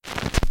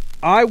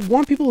I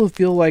want people to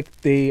feel like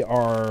they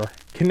are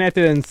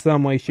connected in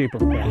some way, shape, or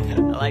form. I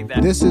like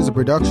that. This is a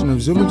production of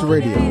Zoomix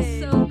Radio.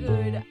 So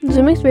good.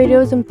 Zoomix Radio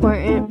is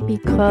important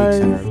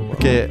because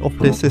que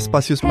ofrece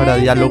espacios para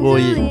diálogo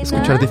y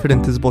escuchar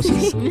diferentes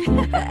voces.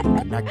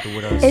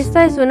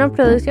 esta es una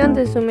producción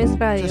de Zoomix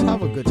Radio.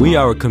 We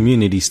are a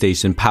community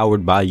station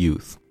powered by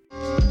youth.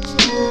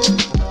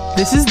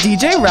 This is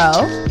DJ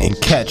Rel And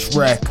Catch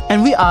Wreck.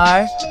 and we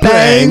are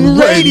Bang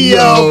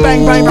Radio.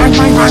 Bang, bang, bang,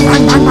 bang, bang,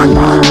 bang, bang, bang,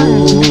 bang.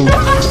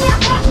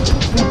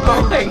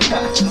 Oh my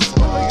gosh.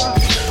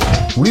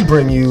 We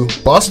bring you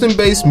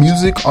Boston-based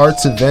music,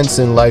 arts, events,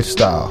 and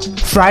lifestyle.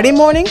 Friday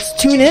mornings,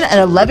 tune in at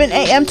 11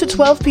 a.m. to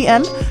 12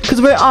 p.m. because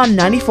we're on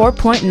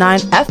 94.9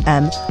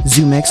 FM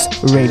Zoomix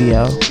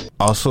Radio.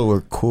 Also,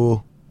 we're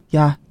cool.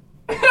 Yeah.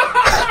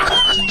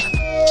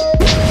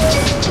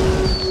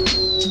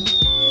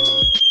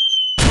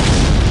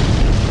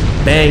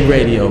 Bang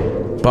Radio,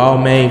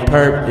 Balmane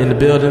Purp in the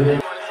building.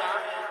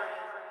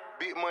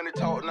 Big money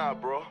talk now,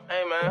 bro.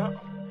 Hey, man.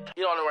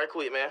 You on the right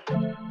quick, man.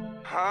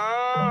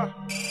 Huh?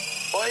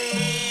 Boy.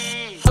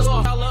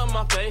 I love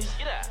my face.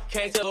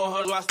 Can't tell on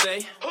her do I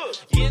stay.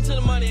 Get to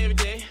the money every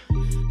day.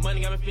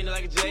 Money got me feeling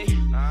like a J.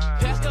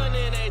 Pass coming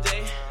in every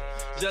day.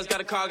 Just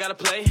got a call, gotta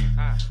play.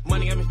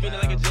 Money got me feeling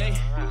like a J.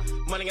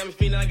 Money got me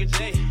feeling like a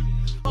J.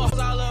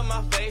 I love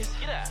my face.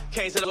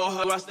 Can't tell on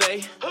her do I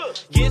stay.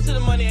 Get to the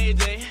money every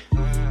day.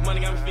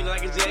 Money got me feeling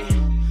like a J.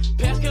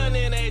 Pass coming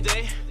in every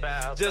day.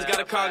 Just got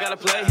a call, gotta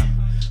play.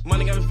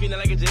 Money got me feeling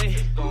like a J.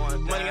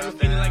 Money got me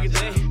feeling like a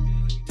J.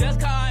 Just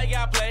call, I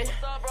got play.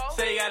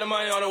 Say you got the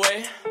money on the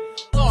way.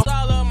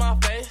 I love my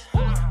face.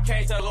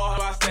 Can't tell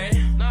how I stay.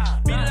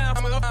 Beat it down,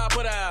 I'ma go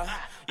put out.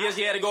 Yeah,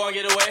 she had to go and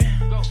get away.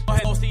 Go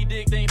ahead, OC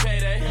dick, thing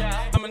payday.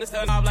 I'm in the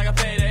cell knob like a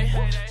payday.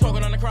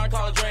 Smoking on the crown,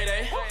 call it Dre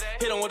Day.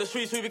 Hit him with the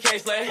street sweeper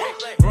case lay.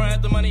 Run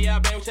after money, yeah,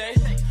 bang chase.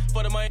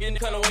 For the money in the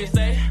cut away,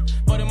 stay.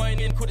 For the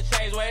money in the quit the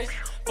change ways.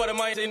 For the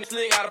money in the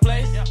slick out of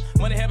place.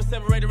 Money having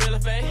separated real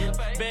estate.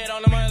 Bed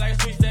on the money like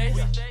a sweet stage.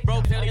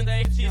 Broke Italian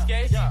day,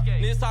 cheesecake.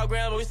 This talk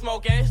ground, but we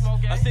smoke ace.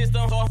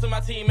 Assistant off to my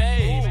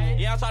teammates.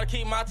 Yeah, I'm trying to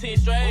keep my team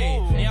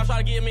straight. Yeah, I'm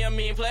trying to give me a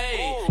mean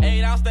play.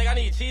 8 ounce steak, I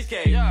need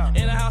cheesecake.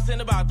 In the house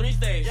in about 3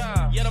 states.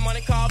 Yeah, the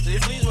money called,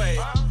 please wait.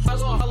 I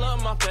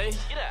love my face.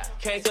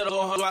 Can't tell the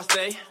how do I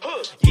stay.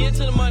 Get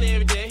to the money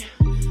every day.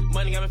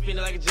 Money got me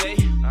feeling like a J.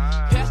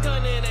 Pass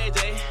coming in every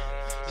day.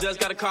 Just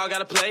got a call,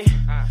 gotta play.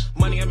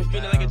 Money got me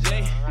feeling like a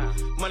J.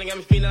 Money got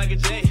me feeling like a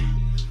J.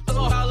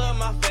 I love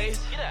my face.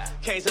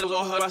 Can't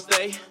tell how do I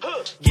stay.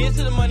 Get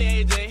to the money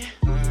every day.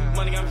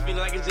 Money got me feeling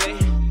like a J.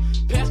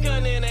 Pass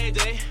coming in every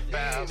day.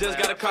 Just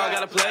got a call,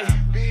 gotta play.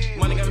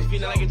 Money got me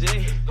feeling like a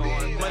J.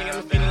 Money got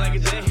me feeling like a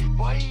J.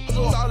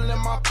 All in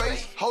my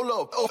face, hold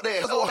up, over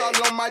there,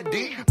 all on my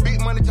dick.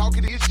 Big money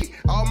talking this shit.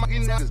 All my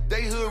niggas,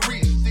 they hood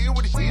rich, still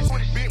with the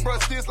shit. Big bro,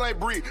 sits like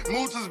brick.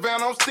 Mooch's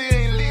van, I'm still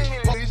in lit.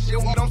 This shit,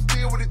 I'm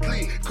still with the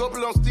clique.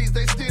 Couple on sticks,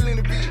 they still in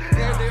the beat.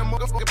 Every day,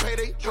 motherfucker pay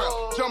they trap.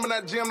 Jumping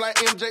out gym like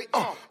MJ.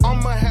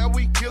 I'ma have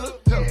we killer.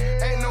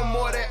 Ain't no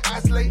more that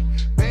isolate.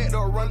 Bad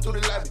dog, run through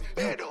the lobby.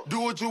 Do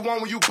what you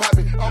want when you pop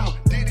it.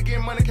 Did to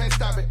get money, can't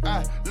stop it.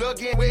 I love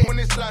getting wet when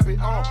it's sloppy.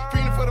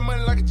 Feeling for the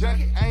money like a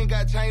junkie. I ain't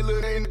got chain,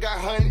 little ain't got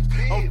hundreds.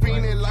 I'm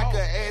feeling like an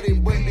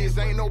addict, but this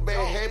ain't no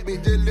bad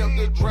habit. Just left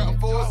the trap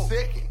for a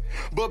second.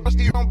 But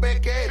still I'm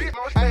back at it.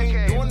 I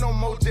ain't doing no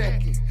more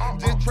jacking.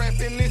 Just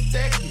trapping and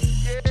stacking.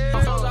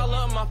 I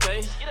love my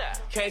face.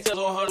 Can't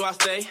tell how do I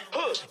stay.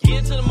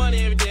 Get to the money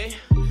every day.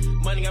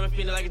 Money got me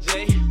feeling like a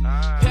J.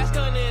 Pass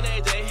coming in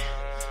every day.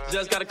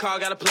 Just got a call,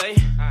 gotta play.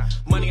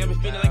 Money got me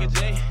feeling like a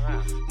J.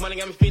 Money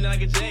got me feeling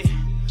like a J.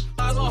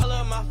 I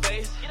love my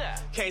face.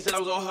 Can't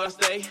tell how I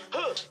stay.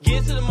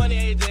 Get to the money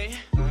every day.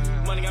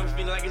 Money got me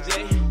feeling like a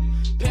J.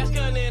 Pass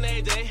coming in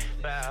every day.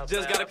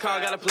 Just got a call,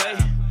 gotta play.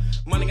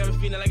 Money got me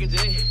feeling like a J.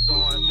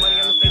 Money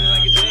got me feeling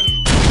like a J.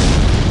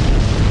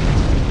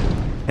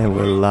 And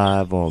we're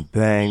live on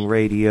Bang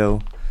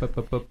Radio.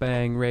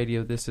 Bang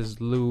Radio. This is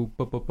Lou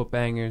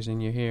Bangers,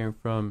 and you're hearing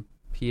from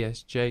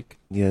PS Jake.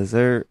 Yes,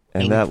 sir.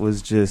 And that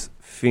was just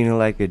Feeling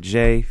Like a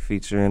J,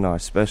 featuring our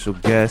special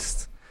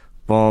guest,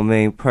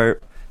 Balmane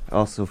Purp.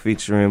 Also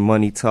featuring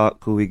Money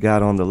Talk, who we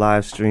got on the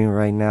live stream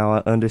right now, I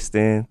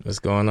understand. What's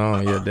going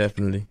on? Yeah,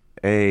 definitely.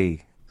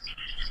 Hey.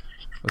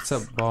 What's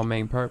up,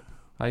 Balmane Purp?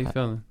 How you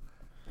feeling?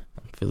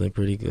 I'm feeling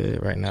pretty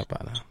good right now,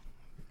 by now.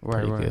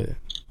 Good.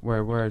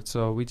 Word.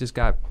 So we just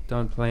got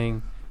done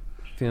playing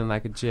Feeling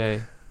Like a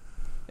J.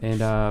 And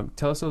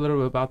tell us a little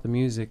bit about the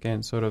music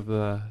and sort of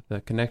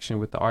the connection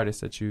with the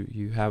artist that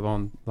you have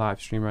on live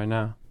stream right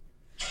now.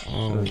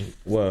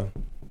 Well,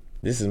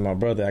 this is my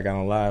brother I got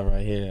on live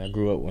right here. I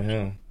grew up with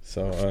him.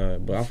 So,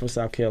 but I'm from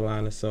South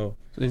Carolina, so.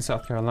 In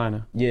South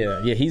Carolina?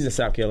 Yeah, he's in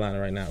South Carolina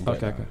right now.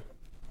 But, okay.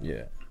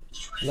 Yeah.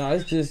 No,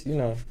 it's just,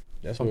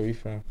 that's where we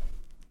from.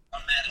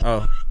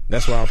 Oh,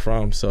 that's where I'm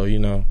from. So,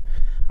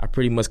 I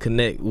pretty much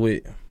connect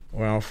with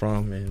where I'm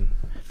from and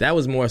That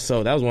was more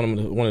so. That was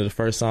one of the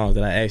first songs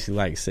that I actually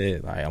like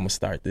said like I'm gonna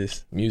start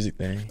this music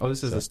thing. Oh,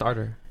 this is the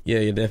starter.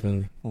 Yeah,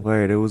 definitely.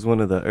 Word. It was one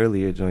of the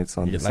earlier joints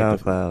on the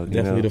SoundCloud.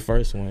 Definitely the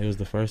first one. It was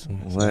the first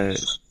one. Word.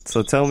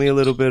 So tell me a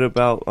little bit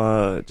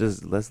about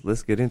just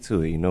let's get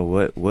into it. You know,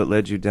 what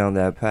led you down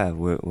that path?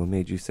 What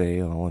made you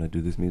say, oh, I want to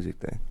do this music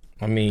thing?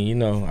 I mean, you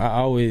know, I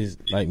always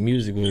like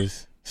music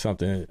was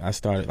something I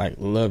started like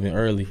loving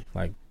early,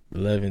 like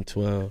 11,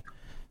 12.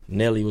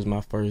 Nelly was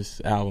my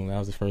first album. That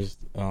was the first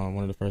one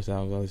of the first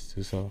albums I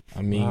listened to. So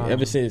I mean,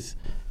 ever since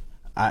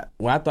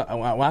when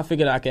I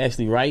figured I could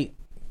actually write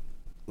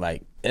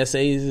like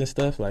essays and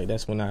stuff, like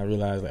that's when I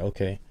realized like,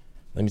 okay,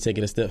 let me take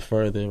it a step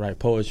further, write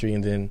poetry,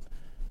 and then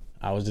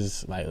I was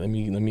just like, let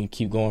me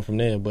keep going from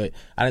there. But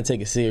I didn't take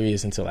it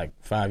serious until like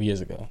 5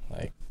 years ago.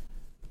 Like,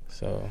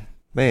 so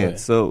man,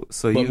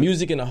 but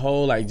music in the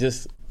whole, like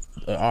just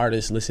an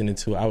artist I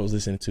was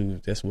listening to,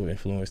 that's what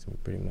influenced me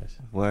pretty much.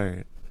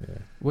 Word. Yeah.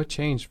 What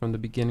changed from the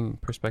beginning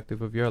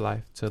perspective of your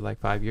life to like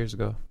 5 years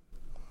ago?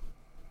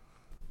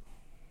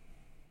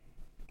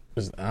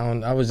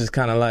 I was just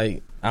kind of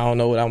like, I don't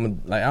know what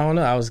I'm like. I don't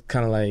know. I was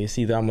kind of like, it's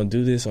either I'm gonna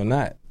do this or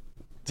not,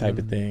 type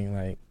of thing.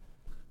 Like.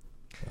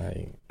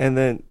 And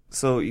then,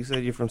 so you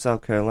said you're from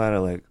South Carolina.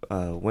 Like,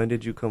 when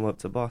did you come up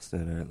to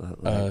Boston?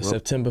 Or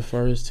September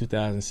 1st,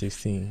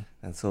 2016.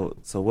 And so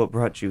what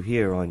brought you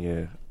here on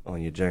your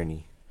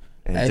journey?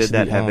 And actually, did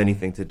that have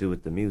anything to do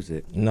with the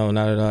music? No,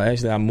 not at all.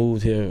 Actually, I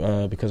moved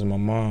here because of my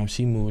mom.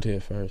 She moved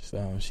here first.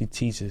 She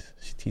teaches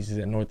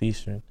at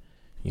Northeastern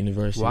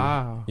University.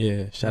 Wow.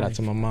 Yeah, shout out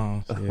to my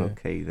mom. Yeah.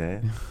 Okay,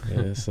 then.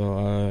 Yeah,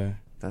 so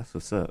that's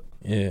what's up.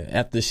 Yeah,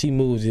 after she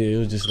moved here, it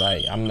was just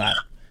like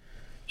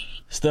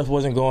stuff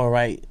wasn't going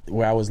right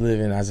where I was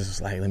living. I just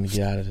was like, let me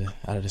get out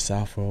of the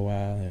South for a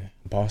while, in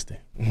Boston.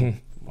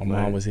 My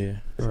mom was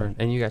here. So.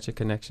 And you got your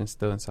connection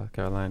still in South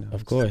Carolina.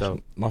 Of course.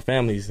 My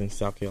family's in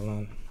South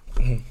Carolina.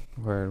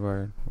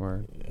 Word. Yeah.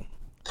 And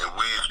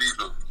we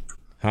illegal.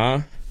 Huh?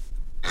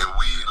 And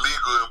we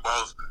illegal in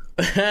Boston.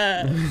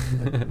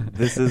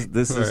 This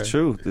is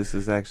true. This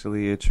is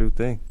actually a true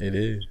thing. It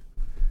is.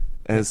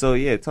 And so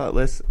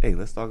let's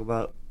talk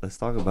about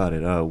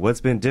it.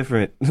 What's been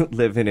different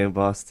living in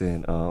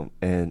Boston?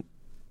 And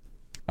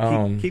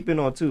keeping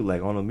on too,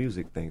 like on a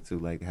music thing too.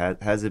 Like,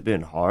 has it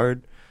been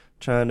hard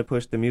trying to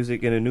push the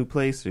music in a new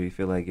place, or you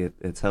feel like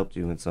it's helped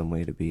you in some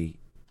way to be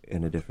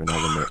in a different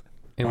element?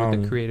 And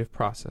with the creative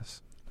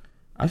process,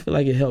 I feel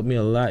like it helped me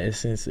a lot in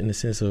the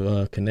sense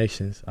of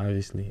connections.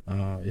 Obviously,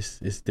 it's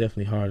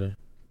definitely harder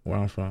where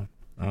I'm from.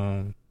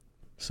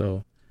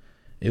 So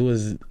it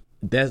was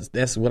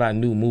that's what I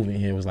knew moving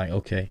here was like,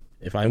 okay,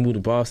 if I move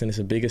to Boston, it's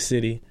a bigger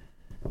city.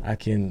 I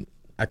can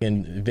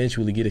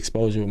eventually get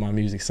exposure with my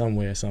music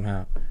somewhere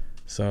somehow.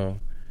 So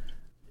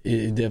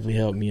it definitely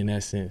helped me in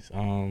that sense.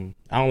 I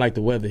don't like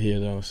the weather here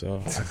though,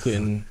 so I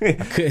couldn't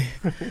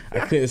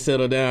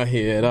settle down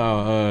here at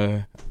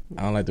all.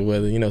 I don't like the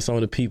weather. You know, some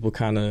of the people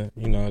kind of,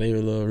 you know, they were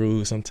a little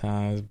rude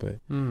sometimes, but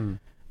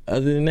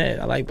other than that,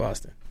 I like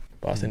Boston.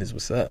 Boston is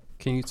what's up.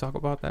 Can you talk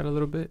about that a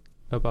little bit?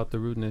 About the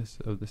rudeness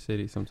of the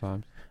city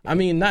sometimes? I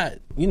mean, not,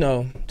 you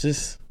know,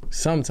 just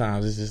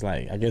sometimes it's just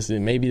like, I guess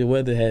maybe the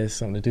weather has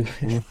something to do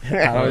with it.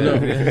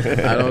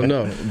 I don't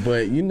know.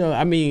 But, you know,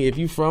 I mean, if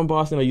you're from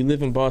Boston or you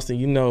live in Boston,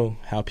 you know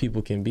how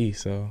people can be.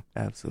 So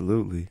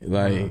absolutely.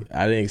 Like,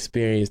 I done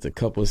experienced a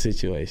couple of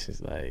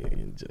situations,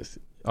 like, just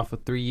off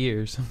of 3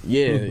 years.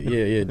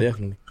 Yeah,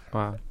 definitely.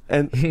 Wow.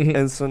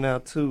 And so now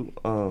too,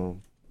 because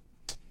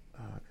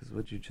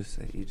what you just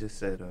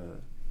said,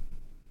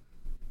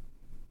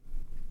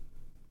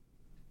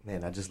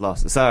 man, I just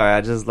lost it. Sorry,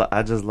 I just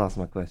lost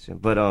my question.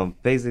 But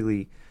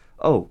basically,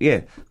 oh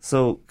yeah.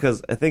 So,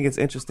 because I think it's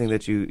interesting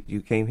that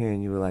you came here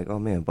and you were like, oh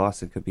man,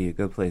 Boston could be a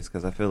good place.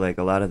 Because I feel like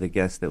a lot of the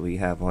guests that we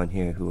have on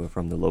here who are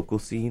from the local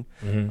scene,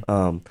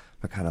 are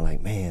kind of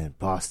like, man,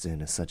 Boston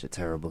is such a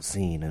terrible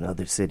scene, and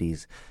other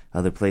cities,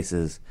 other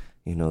places,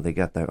 you know, they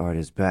got their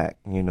artists back.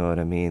 You know what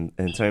I mean?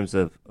 In terms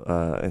of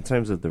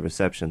the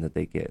reception that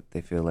they get,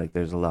 they feel like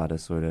there's a lot of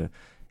sort of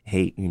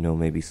hate, you know,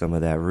 maybe some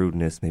of that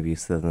rudeness, maybe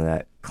some of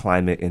that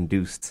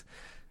climate-induced,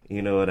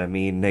 you know what I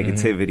mean,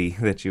 negativity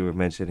that you were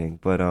mentioning.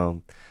 But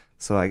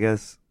so I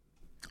guess,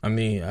 I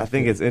mean, I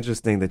think it's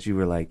interesting that you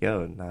were like,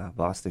 yo,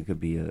 Boston could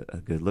be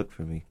a good look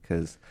for me,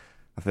 because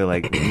I feel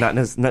like we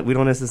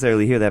don't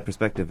necessarily hear that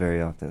perspective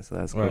very often, so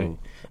that's cool. Right.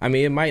 I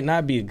mean, it might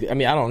not be. I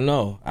mean, I don't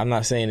know. I'm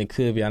not saying it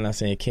could be. I'm not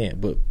saying it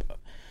can't. But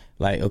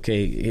like,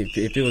 okay,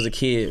 if it was a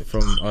kid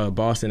from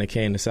Boston that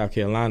came to South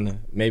Carolina,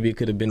 maybe it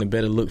could have been a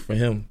better look for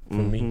him, for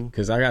me,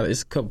 because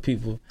it's a couple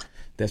people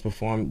that's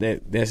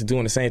that's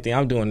doing the same thing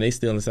I'm doing. They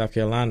still in South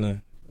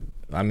Carolina.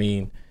 I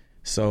mean,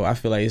 so I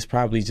feel like it's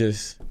probably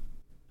just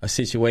a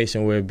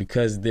situation where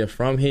because they're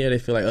from here, they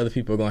feel like other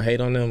people are gonna hate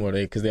on them, or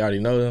because they already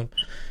know them.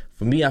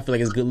 For me, I feel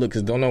like it's a good look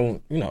because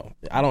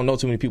I don't know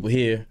too many people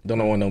here. Don't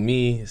know one know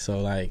me, so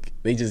like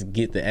they just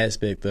get the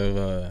aspect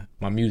of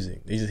my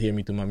music. They just hear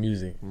me through my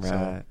music. Right.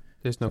 So,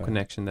 there's no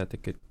connection that they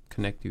could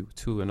connect you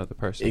to another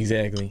person.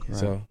 Exactly. Right.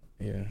 So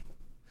yeah.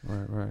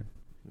 Right.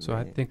 So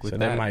I think with so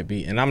that might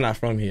be, and I'm not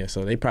from here,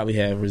 so they probably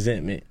have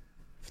resentment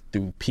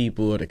through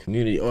people or the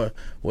community or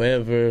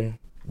wherever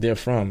they're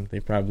from. They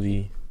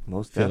probably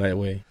feel that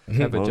way.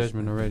 Have a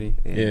judgment already.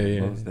 Yeah,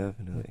 most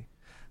definitely.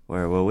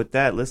 Well, with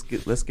that, let's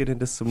get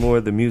into some more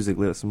of the music.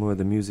 Let some more of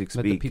the music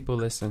speak. Let the people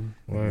listen.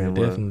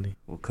 Definitely.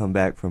 We'll come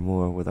back for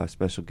more with our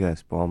special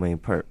guest,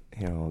 Balmane Purp,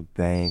 here on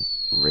Bang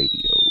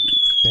Radio.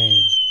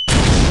 Bang.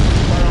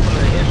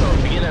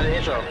 Beginning of the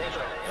intro.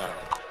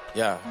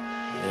 Yeah.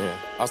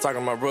 I was talking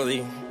to my brother.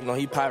 He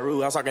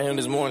Pyru. I was talking to him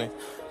this morning.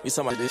 We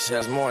talking about this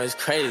shit this morning. It's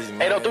crazy,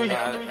 man. 803.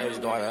 I was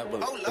going up,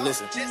 but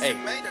listen. Hey.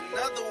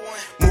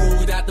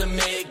 Moved out the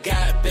Med,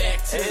 got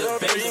back to the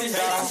basics.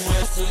 I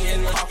swear to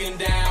and walking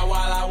down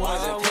while I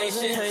wasn't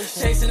patient.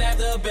 Chasing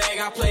after a bag,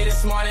 I played it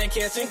smart and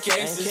catching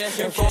cases.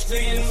 And folks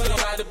thinking when I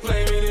tried to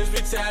play me this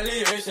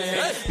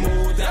retaliation.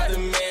 Moved out the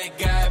Med,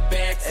 got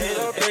back to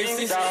the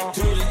basics.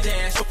 Do the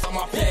dash on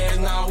my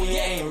past, now we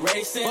ain't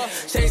racing.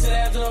 Chasing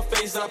after a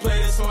face, I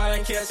played it smart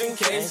and catching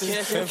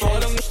cases. And for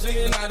them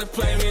thinking how to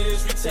play me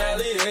this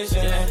retaliation.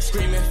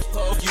 Screaming,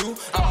 fuck you,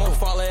 I'ma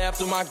follow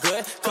after my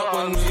gut.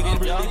 Couple niggas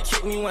really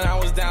kicked me when I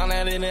was down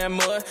out in that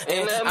mud.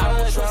 And I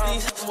don't trust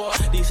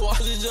these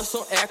is just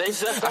some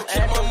actors. I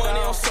kept my money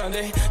on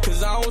Sunday,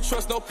 cause I don't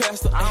trust no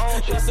pastor.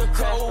 It's a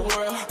cold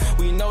world,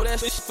 we know that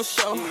shit for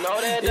sure.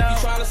 If you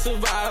tryna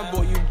survive,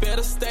 boy, you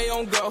better stay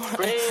on go.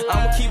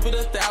 I'ma keep it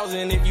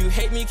 1,000. If you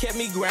hate me, kept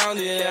me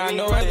grounded. I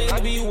know I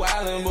didn't be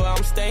wildin', but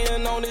I'm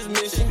staying on this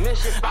mission.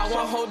 I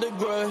won't hold a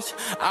grudge,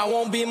 I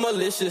won't be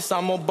malicious.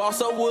 I'm a boss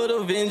up with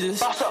a vengeance.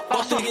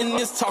 Fuck getting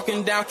this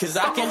talking down, cause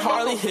I can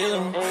hardly hear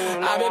them.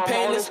 I've been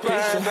paying this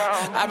picture,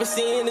 I've been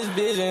seeing this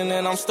vision,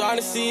 and I'm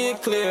starting to see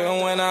it clear.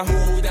 And when I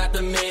moved out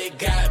the Med,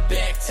 got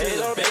back to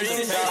the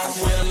basics. I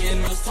swear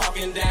getting was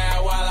talking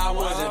down while I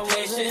wasn't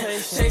patient.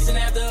 Chasing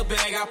after a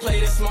bag, I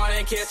played it smart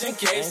and catching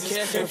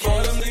cases. And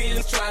for them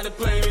niggas trying to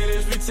play me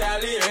this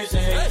retaliation.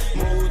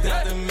 Moved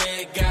out the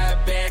Med,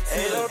 got back to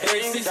the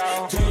basics.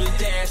 Do the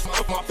dash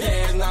off my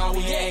past, now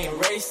we ain't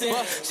racing.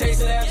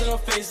 Chasing after the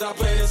face, I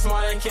played it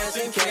smart and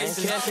catching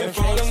cases. And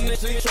for them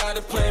niggas try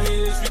to play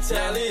me this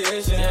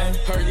retaliation.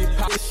 Heard you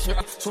pop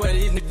shit, swear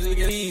these niggas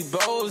get these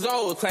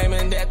bozos,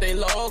 claiming that they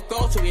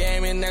loco, till we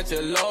aiming at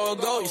your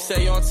logo. You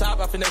say you on top,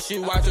 I finesse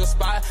you out your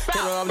spot. Hit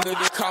them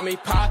niggas, call me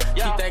pop,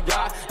 keep that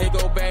Glock, it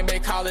go bang, they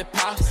call it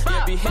pops.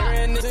 Yeah, be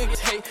hearing niggas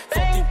hate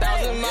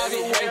 50,000 miles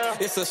away.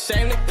 It's a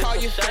shame to call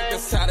you fake,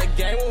 that's how the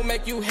game will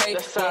make you hate.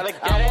 But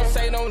I won't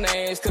say no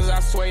names, cause I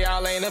swear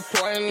y'all ain't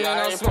important. And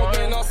I'm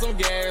smoking on some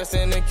gas,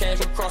 and it came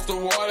across the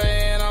water,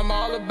 and I'm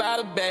all about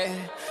a bag.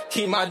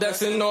 Keep my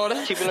ducks in order,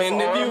 and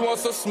if you want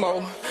some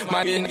smoke,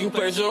 my nigga, you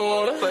place your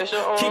order.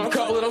 Keep a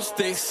couple of them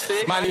sticks,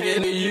 my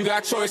nigga, you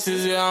got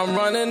choices. Yeah, I'm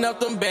running up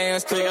them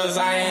bands, cause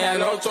I ain't had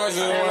no choices.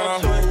 When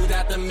I moved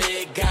out the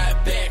Med,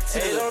 got back to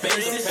the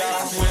basics.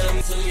 I swear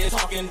them to you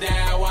talking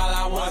down while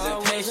I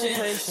wasn't patient.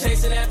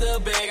 Chasing after a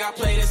bag, I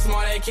played it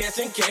smart and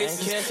catching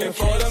cases. And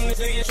for them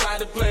niggas tried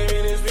to play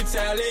me this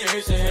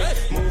retaliation.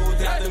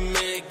 Moved out the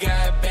Med,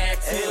 got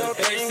back to the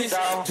basics.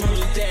 Do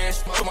the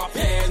dash on my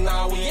past,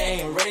 now we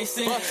ain't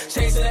racing.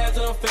 Chasing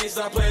after the face,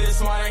 I played it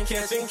smart and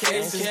catching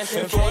cases.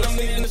 And for them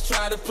niggas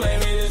try to play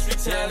me this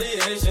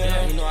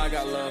retaliation. You know I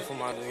got love for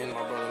my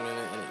brother,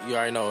 man. You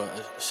already know.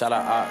 Shout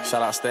out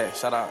Stack,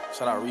 shout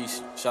out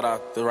Reese, shout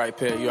out the right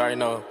pair. You already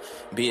know.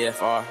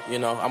 BFR, you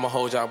know. I'ma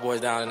hold y'all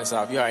boys down in the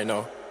South. You already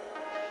know.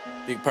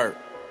 Big Purp,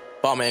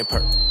 Balmane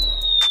Purp.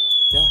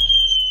 Yeah.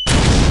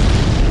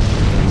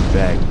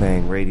 Back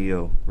Bang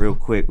Radio. Real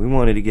quick, we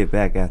wanted to get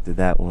back after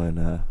that one.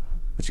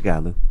 What you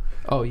got, Lou?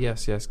 Oh,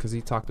 yes, because he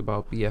talked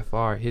about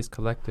BFR, his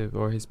collective,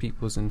 or his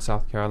peoples in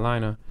South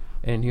Carolina.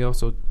 And he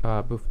also,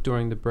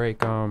 during the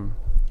break,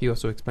 he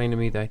also explained to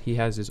me that he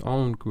has his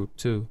own group,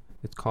 too.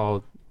 It's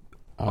called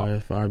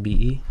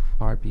RFRBE.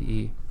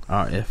 RBE.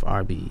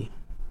 RFRBE.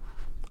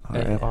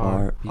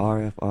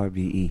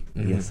 RFRBE.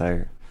 Yes,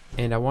 sir.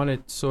 And I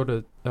wanted sort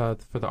of,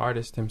 for the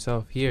artist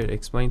himself here, to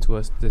explain to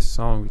us this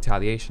song,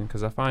 Retaliation,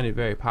 because I find it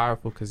very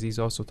powerful, because he's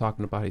also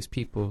talking about his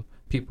people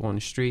on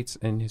the streets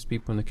and his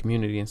people in the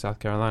community in South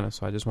Carolina.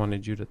 So I just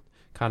wanted you to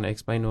kind of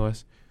explain to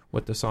us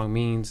what the song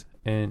means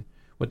and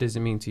what does it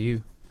mean to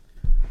you.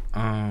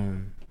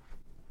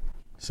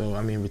 So,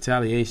 I mean,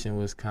 Retaliation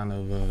was kind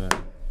of a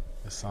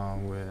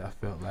song where I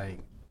felt like,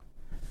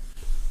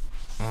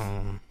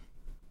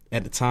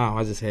 at the time,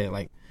 I just had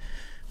like,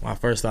 when I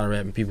first started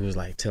rapping, people was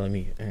like telling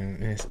me,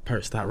 and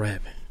Purp, stop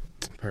rapping.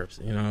 Purps,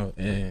 you know,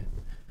 and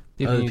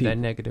giving you that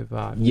negative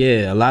vibe.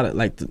 Yeah, a lot of,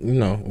 like, you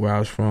know, where I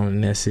was from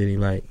in that city,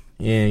 like,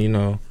 yeah, you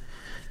know,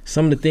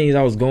 some of the things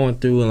I was going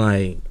through and,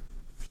 like,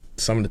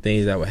 some of the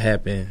things that were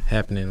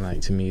happening,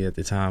 like, to me at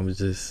the time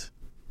was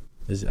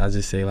I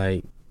just say,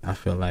 like, I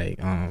felt like,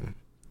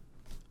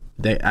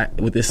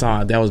 with this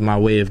song, that was my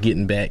way of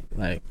getting back,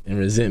 like, and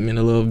resentment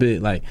a little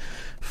bit, like,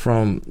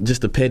 from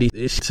just the petty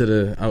ish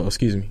to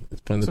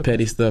from the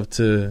petty stuff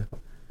to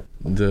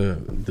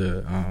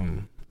the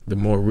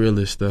more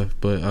realist stuff.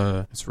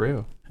 But it's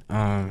real.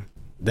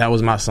 That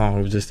was my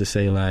song, was just to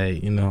say,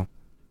 like, you know,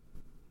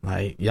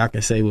 Like, y'all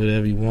can say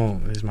whatever you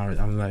want.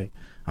 I'm like,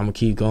 I'm gonna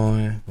keep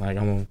going. Like,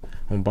 I'm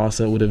gonna boss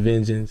up with a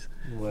vengeance.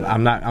 Wow.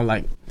 I'm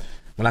like,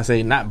 when I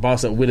say not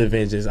boss up with a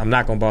vengeance, I'm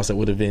not gonna boss up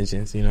with a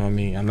vengeance. You know what I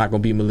mean? I'm not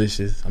gonna be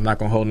malicious. I'm not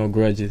gonna hold no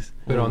grudges.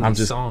 But on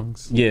the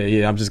songs,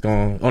 yeah, I'm just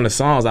going on the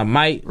songs. I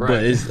might, right.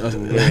 But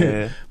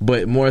it's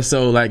but more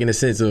so like in the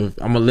sense of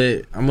I'm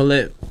gonna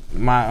let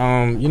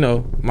my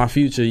my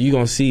future. You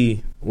gonna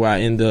see where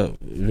I end up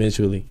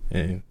eventually.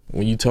 And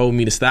when you told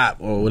me to stop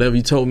or whatever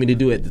you told me to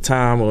do at the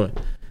time or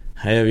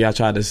however y'all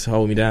tried to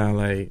hold me down,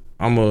 like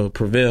I'm gonna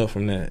prevail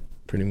from that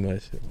pretty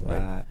much. Like,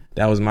 right.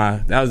 That was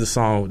the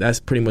song. That's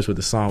pretty much what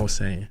the song was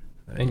saying.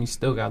 Like, and you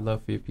still got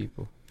love for your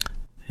people.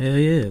 Hell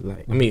yeah!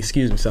 Like, I mean,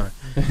 excuse me, sorry.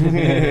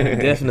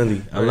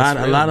 Definitely, a lot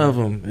of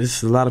them.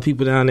 It's a lot of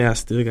people down there. I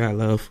still got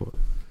love for.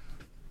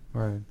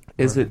 Right.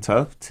 Is it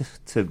tough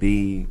to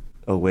be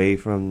away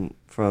from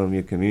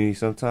your community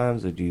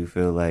sometimes, or do you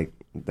feel like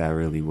that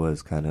really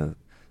was kind of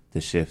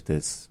the shift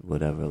that's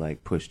whatever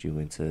like pushed you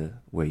into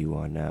where you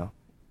are now?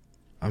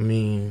 I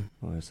mean,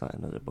 or it's not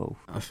another both.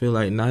 I feel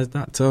like it's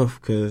not tough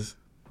because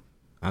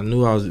I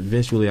knew I was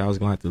going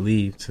to have to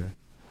leave to,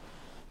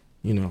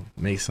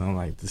 make something.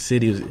 Like the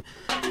city was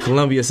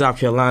Columbia, South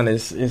Carolina.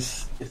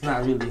 It's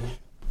not really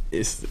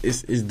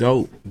it's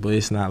dope, but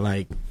it's not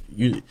like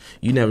you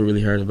never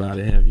really heard about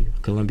it, have you?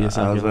 Columbia, South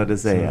Carolina. I was about to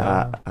say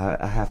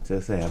I have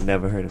to say I've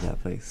never heard of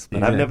that place,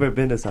 but I've never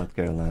been to South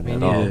Carolina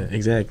at all. Yeah,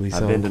 exactly.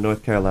 I've been to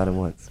North Carolina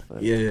once.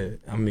 But. Yeah,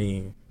 I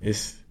mean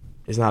it's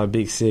not a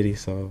big city,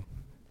 so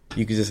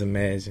you could just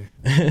imagine.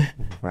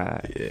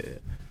 Right. Yeah.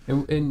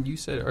 And you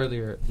said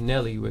earlier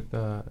Nelly with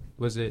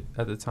was it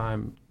at the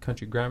time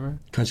Country Grammar?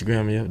 Country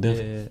Grammar, yeah,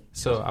 definitely. Yeah.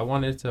 So I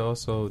wanted to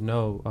also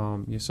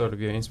know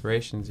your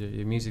inspirations,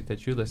 your music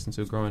that you listened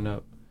to growing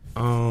up.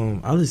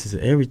 I listened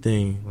to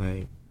everything.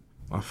 Like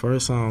my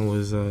first song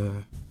was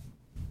the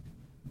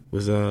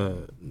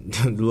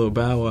Little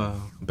Bow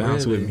Wow,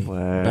 Bounce With Me,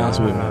 Bounce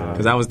With Me,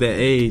 because I was that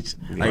age.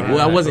 Like,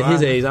 I wasn't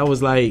his age. I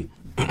was like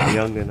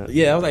young enough.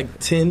 Yeah, I was like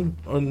 10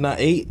 or not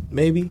 8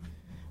 maybe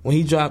when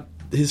he dropped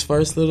his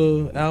first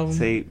little album.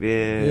 Tape,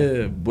 yeah.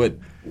 Yeah, but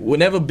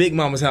whenever Big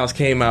Mama's House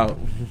came out,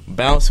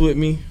 Bounce With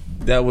Me,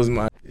 that was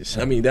my.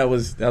 I mean, that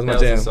was my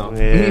jam. Song.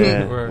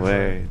 Yeah,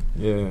 word.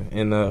 Yeah,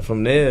 and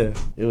from there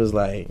it was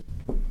like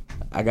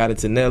I got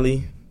into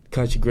Nelly,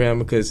 Country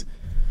Grammar, because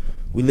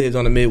we lived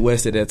on the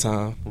Midwest at that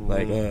time.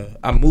 Like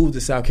I moved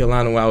to South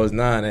Carolina when I was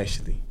 9,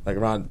 actually, like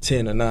around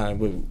 10 or 9.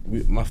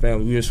 But my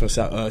family, we was from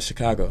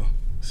Chicago,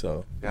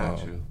 so.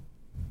 Got you.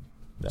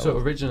 So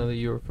originally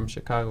you were from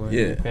Chicago and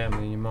your family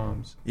and your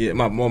mom's? Yeah,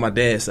 my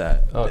dad's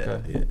side.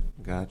 Okay. Yeah.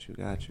 Got you.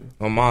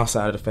 My mom's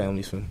side of the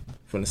family's from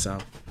the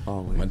South.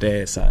 Always. My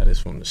dad's side is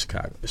from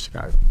Chicago.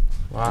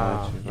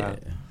 Wow. Yeah.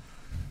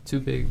 Too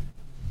big.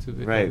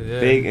 Right. Yeah.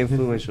 Big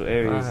influential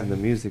areas in the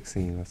music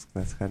scene.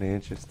 That's kind of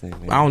interesting.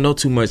 Man. I don't know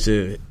too much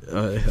of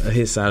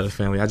his side of the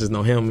family. I just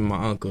know him and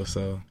my uncle.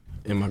 So,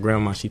 and my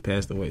grandma, she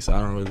passed away. So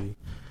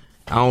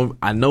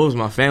I know it's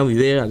my family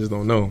there. I just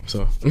don't know.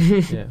 So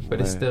yeah,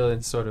 but it's still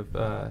in sort of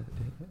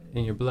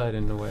in your blood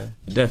in a way.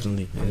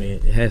 Definitely. I mean,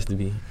 it has to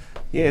be.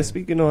 Yeah.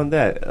 Speaking on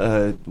that,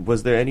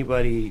 was there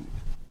anybody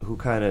who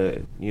kind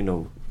of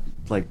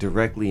like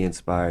directly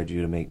inspired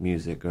you to make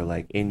music, or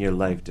like in your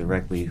life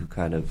directly who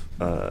kind of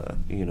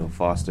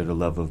fostered a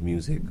love of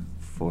music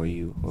for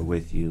you or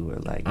with you, or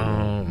like?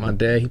 My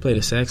dad, he played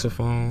a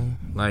saxophone,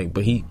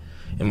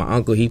 and my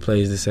uncle, he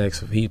plays the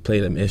saxophone. He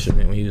played an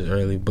instrument when he was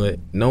early, but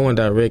no one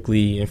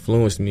directly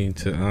influenced me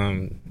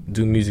to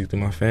do music through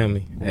my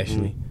family,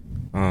 actually.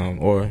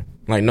 Or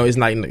like, no, it's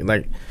not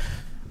like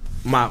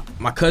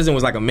my cousin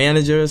was like a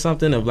manager or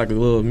something of like a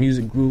little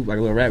music group, like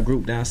a little rap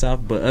group down south.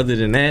 But other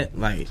than that,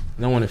 like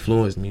no one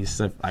influenced me.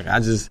 Except, like I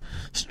just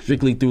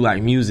strictly through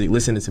like music,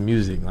 listening to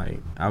music. Like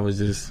I was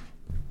just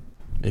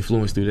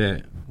influenced through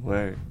that.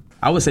 Word.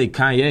 I would say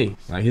Kanye,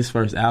 like his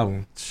first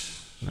album,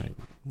 like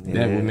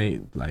that would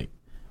make like.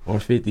 Or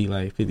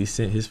 50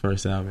 Cent, his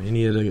first album.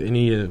 Any of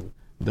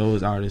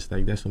those artists,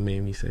 like that's what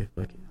made me say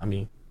fuck it. I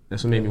mean,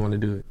 that's what made me want to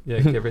do it. Yeah,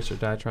 Get Rich or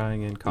Die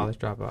Trying and College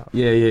Dropout.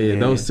 Yeah.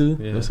 Those two.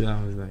 Yeah. Those two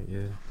albums, like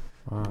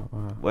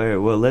Wow.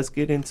 Well, let's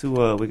get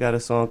into we got a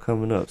song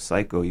coming up,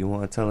 Psycho. You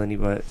want to tell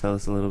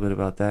us a little bit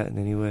about that in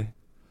any way?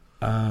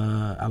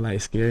 I like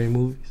scary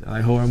movies. I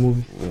like horror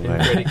movies.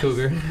 And Freddy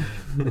Cougar.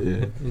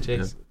 Yeah. And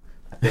Chase.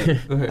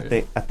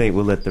 I think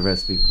we'll let the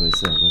rest speak for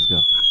itself. Let's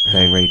go.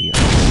 Bang Radio.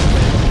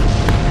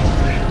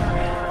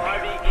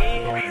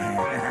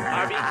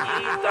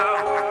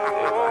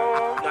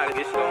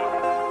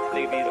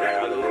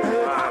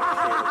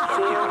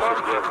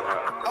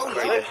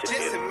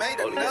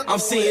 I'm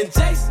seeing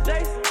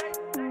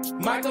Jason,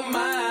 Michael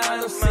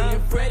Myers, I'm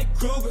seeing Freddy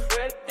Krueger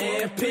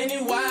and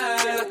Pennywise.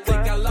 I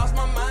think I lost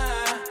my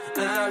mind.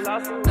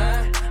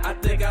 I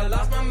think I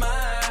lost my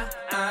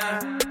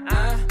mind.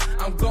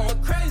 I'm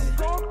going crazy,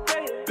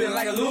 feel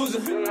like a loser.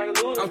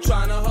 I'm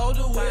trying to hold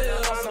the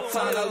wheel,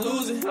 sometimes I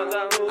lose it.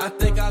 I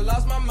think I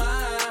lost my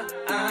mind.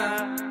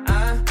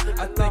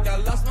 I think I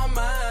lost my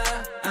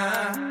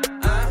mind.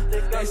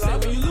 They say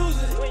when you lose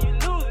it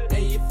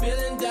and you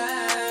feeling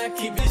down,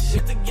 keep it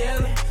shit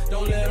together.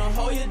 Don't let them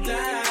hold you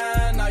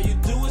down. All you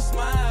do is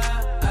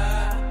smile.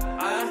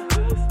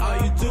 All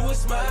you do is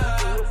smile.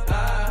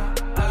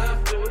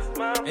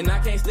 And I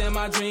can't stand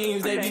my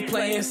dreams. They be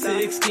playing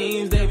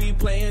 16s. They be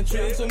playing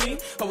tricks with me.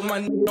 Hope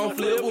my don't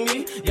flip with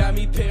me. Got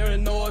me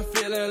paranoid,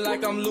 feeling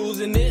like I'm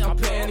losing it. I'm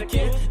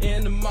panicking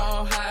in the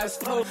mall, high as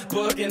fuck.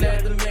 Booking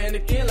at the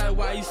mannequin, like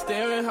why you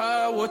staring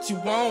hard? What you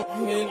want?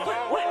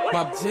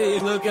 My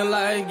titties looking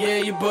like, yeah,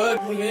 you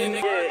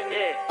bugging.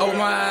 Open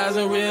my eyes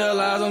and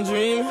realize I'm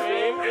dreaming.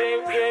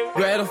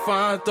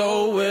 Gratifying,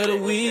 throw where the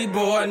weed,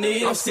 boy, I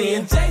need. I'm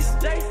seeing Jason,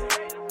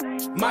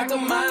 Michael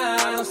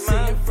Myers, I'm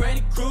seeing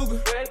Freddy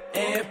Krueger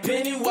and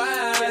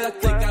Pennywise. I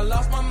think I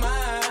lost my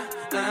mind.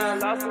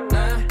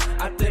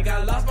 I think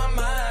I lost my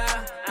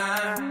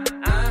mind.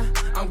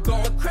 I'm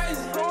going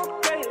crazy,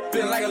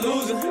 feel like a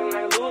loser.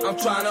 I'm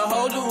trying to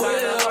hold the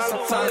wheel,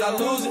 sometimes I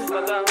lose it.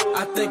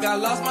 I think I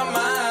lost my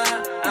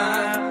mind.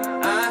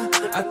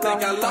 I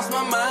think I lost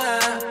my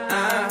mind.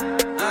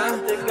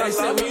 They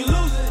say when you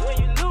lose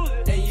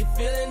it and you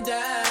feeling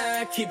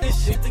down, keep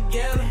this shit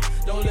together.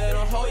 Don't let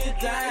them hold you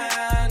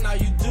down. All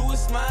you do is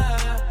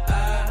smile.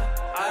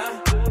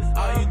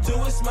 All you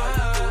do is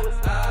smile.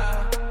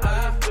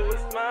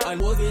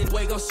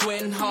 Wake up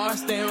sweating hard,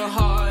 staring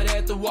hard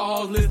at the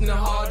walls, listening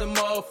hard to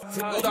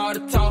motherfuckers start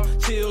to talk,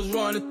 chills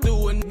running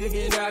through a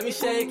nigga got me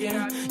shaking.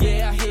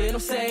 Yeah, I hear them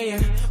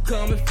saying,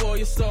 coming for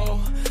your soul.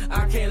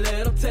 I can't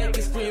let them take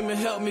it, screaming,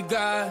 help me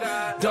God,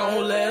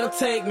 don't let them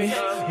take me.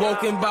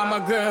 Woken by my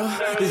girl,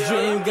 this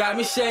dream got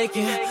me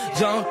shaking.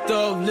 Jumped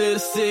up, lit a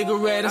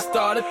cigarette and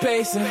started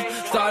pacing,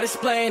 started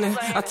explaining.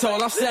 I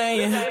told I'm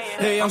saying,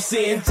 hey, I'm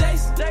seeing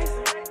Jason,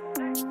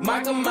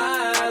 Michael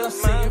Myers, I'm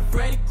seeing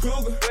Freddy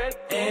Krueger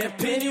and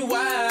Pennywise.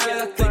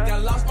 I think I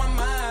lost my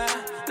mind.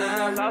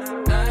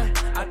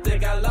 I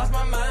think I lost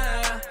my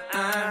mind.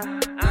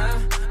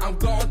 I'm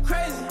going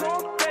crazy,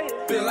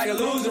 feel like a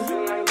loser.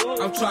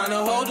 I'm trying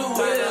to hold the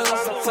wheel,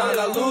 sometimes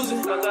I lose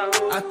it.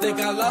 I think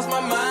I lost my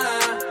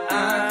mind.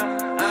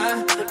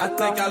 I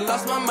think I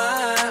lost my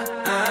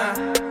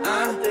mind.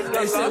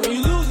 They said when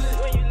you lose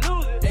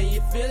it and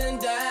you feeling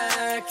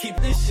down, keep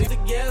this shit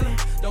together.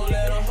 Don't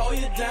let them hold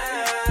you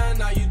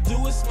down. All you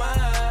do is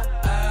smile.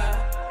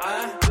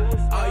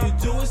 All you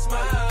do is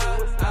smile.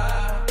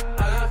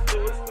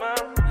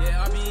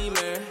 Yeah, I mean,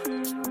 man,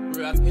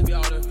 real, I think we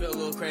all done feel a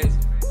little crazy.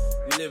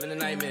 We live in a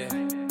nightmare,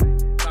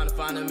 trying to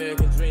find the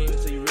American dream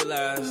until you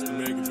realize the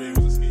American dream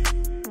was a scheme.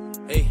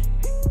 Hey,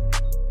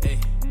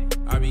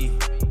 RB.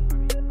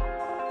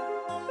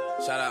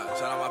 Shout out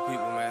my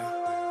people, man.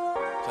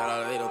 Shout out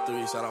to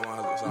 803. Shout out my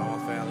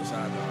family. Shout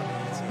out to all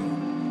the team.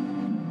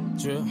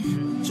 Drill,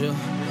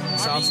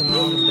 saucing on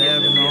the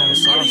dabbing on the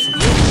sauce.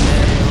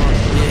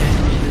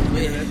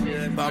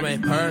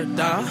 Balmane Purp,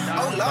 dog.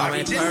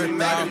 Balmane Purp,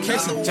 dog.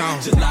 Casey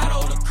Jones. Gelato,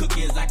 the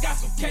cookies, I got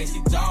some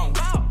Casey Jones.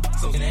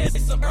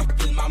 Some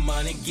burgers, my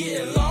money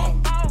get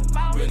long.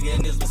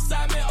 Brilliant is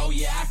beside me, oh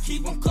yeah, I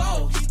keep them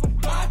close.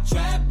 My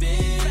trap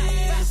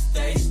is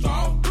stay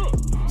strong.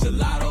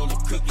 Gelato, the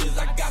cookies,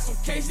 I got some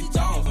Casey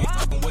Jones. We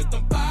fucking with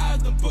them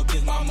pies, them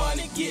bookies, my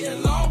money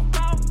getting long.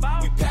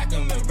 We pack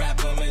them and wrap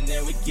them and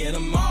then we get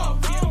them off.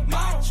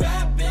 My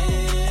trap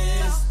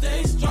is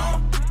stay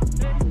strong.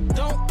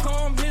 Don't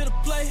come here to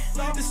play,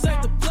 this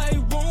ain't the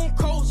playroom.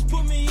 Coach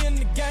put me in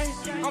the game.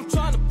 I'm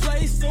trying to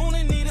play soon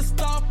and need a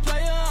star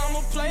player. I'm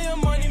a player,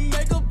 money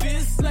maker,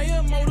 bitch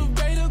slayer,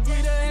 motivator,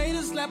 greeter,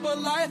 hater, slap a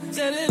liar.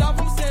 Set it off,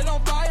 I'm set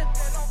on fire.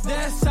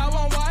 That's how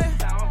I'm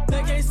wired.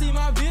 They can't see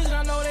my vision,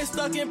 I know they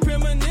stuck in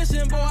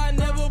premonition. Boy, I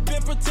never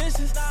been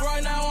pretentious.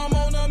 Right now I'm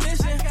on a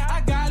mission.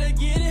 I gotta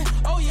get it,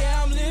 oh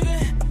yeah, I'm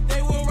living.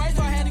 They went right,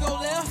 so I had to go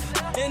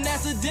left. And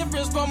that's the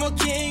difference from a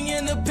king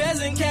and a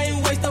peasant.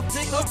 Can't waste a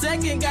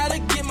second, gotta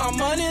get my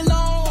money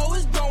long. Oh,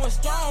 it's going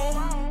strong.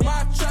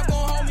 My trap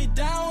gon' hold me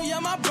down, yeah,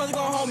 my brother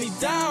gon' hold me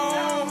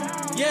down.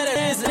 Yeah, that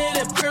is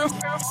it, girl.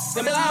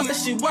 Them llama,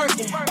 she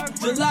working.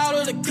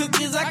 Gelato, the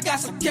cookies, I got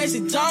some Casey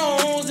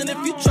Jones. And if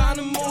you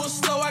tryna move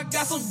slow, I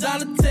got some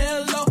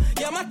Donatello.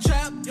 Yeah, my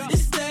trap, it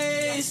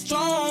stays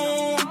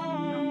strong.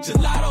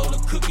 Gelato, the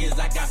cookies,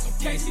 I got some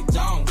Casey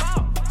Jones.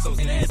 Some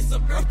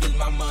some burgers,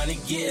 my money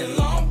getting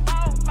long.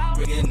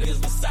 Bringing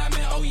niggas beside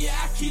me, oh yeah,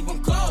 I keep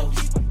them close.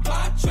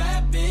 My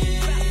trap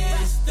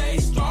is stay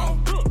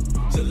strong.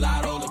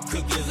 Gelato, the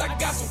cookies, I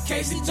got some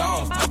Casey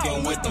Jones.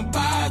 Fucking with them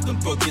pies, them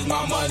bookies,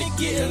 my money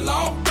getting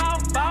long.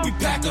 We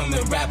pack them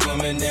and wrap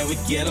them and then we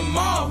get them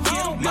off.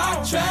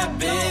 My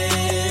trap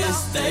is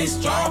stay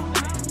strong.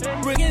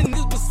 Bringing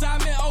niggas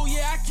beside me, oh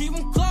yeah, I keep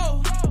them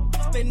close.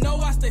 They know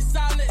I stay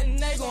solid and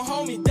they gon'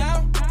 hold me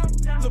down.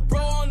 The bro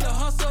on the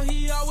hustle,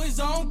 he always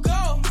on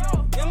go.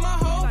 And my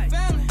whole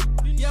family,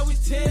 yeah, we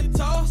 10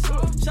 toes.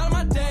 Shout out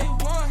my day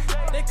one.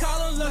 They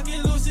call him Lucky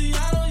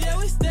Luciano, yeah,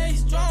 we stay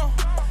strong.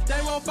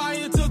 They won't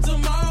find you till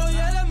tomorrow,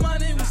 yeah, that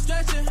money we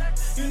stretching.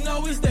 You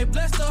know we stay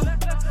blessed up.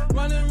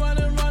 Running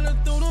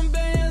through them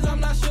bands. I'm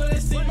not sure they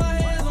see my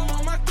hands, I'm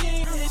on my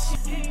king.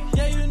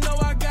 Yeah, you know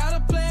I got a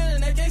plan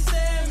and they can't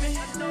stand me.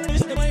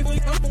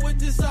 With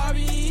this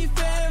RBE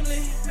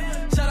family.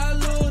 Shout out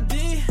Lil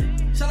D,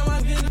 shout out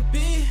my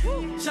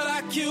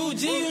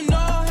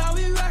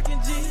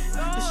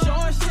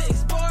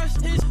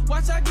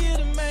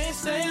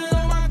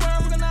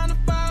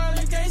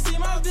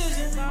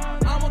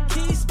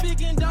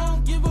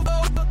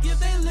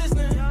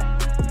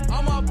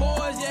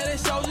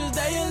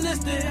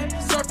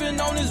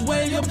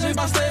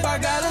my slave, I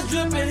got her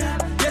dripping.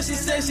 Yeah, she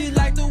said she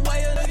like the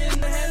way of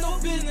looking, had no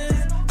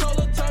business. Told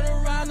her turn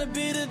around and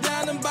beat her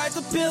down and bite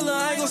the pillar.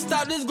 I ain't gon'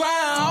 stop this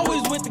grind,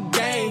 always with the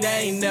game, they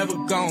ain't never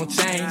gon'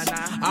 change.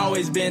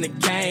 Always been a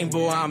game,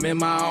 boy, I'm in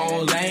my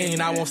own lane.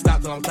 I won't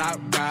stop till I'm top,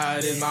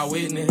 God is my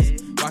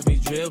witness. Watch me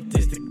drip,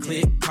 this the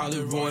click, call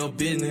it royal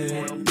business.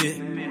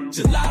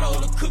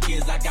 Gelato, the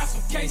cookies, I got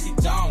some Casey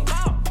Jones.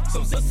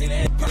 Some sis in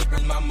that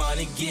purple, my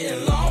money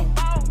getting long.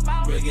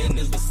 Rigging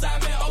this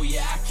beside me, oh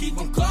yeah, I keep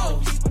them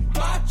close.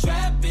 My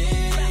trap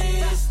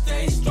is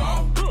stay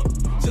strong.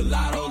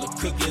 Gelato, the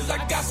cookies, I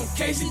got some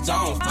Casey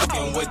Jones.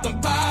 Fucking with them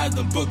pies,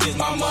 the bookies,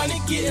 my money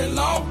getting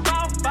long.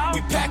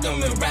 We pack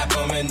them and wrap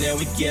them and then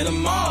we get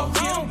them off.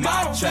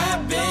 My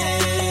trap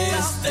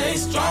is stay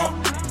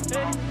strong.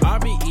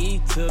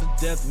 RBE to the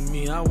death of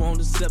me, I won't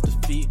accept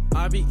defeat.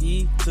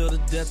 RBE to the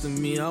death of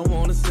me, I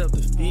won't accept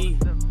defeat.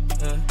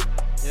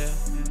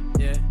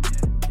 Yeah,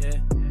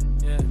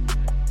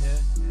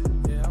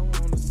 I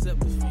won't accept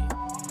defeat.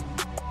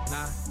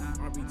 Nah,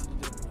 RBE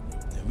to the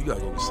death of me. Yeah, we gotta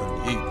go get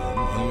something to eat, man.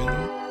 You hungry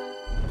now?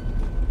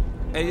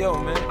 Hey,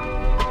 yo, man.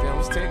 Damn,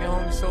 what's taking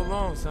homie so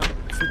long, son?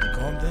 50,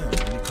 calm down.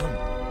 When you coming?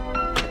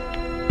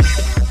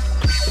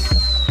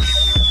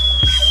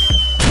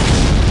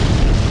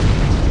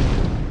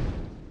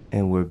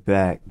 And we're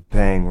back,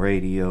 Bang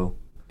Radio.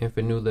 And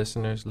for new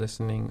listeners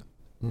listening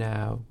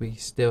now, we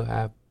still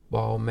have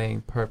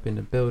Balmane Purp in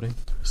the building.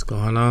 What's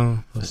going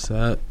on? What's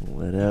up?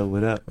 What up?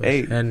 What's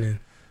Hey, happening?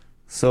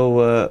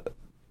 so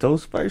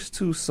those first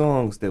two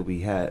songs that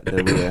we had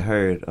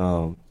heard,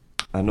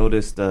 I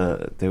noticed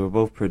they were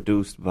both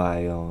produced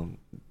by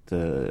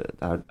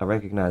I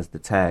recognized the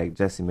tag.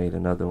 Jesse made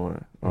another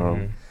one,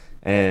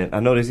 and I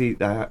noticed he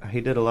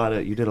did a lot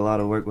of you did a lot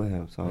of work with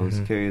him. So I was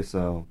curious.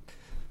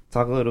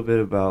 Talk a little bit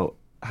about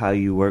how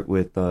you work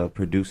with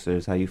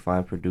producers, how you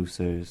find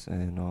producers,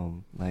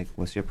 and like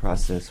what's your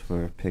process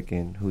for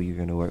picking who you're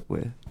gonna work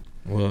with.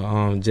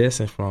 Well,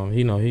 Jason from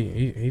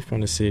he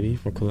from the city,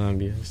 from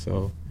Columbia.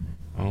 So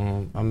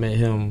I met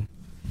him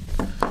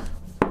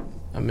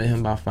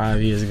about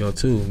 5 years ago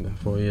too,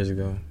 4 years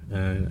ago,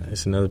 and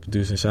it's another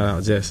producer. Shout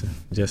out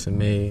Jason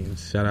May.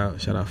 Shout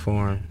out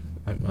Foreign.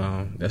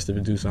 That's the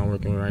producer I'm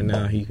working with right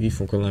now. He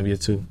from Columbia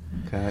too.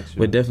 Gotcha.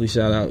 But definitely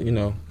shout out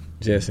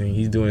Jason.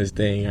 He's doing his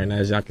thing right now,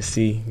 as y'all can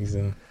see. He's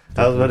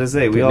I was about to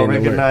say, we all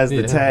recognize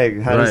the tag.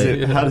 How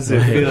does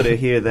it feel to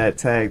hear that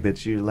tag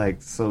that you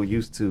like so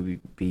used to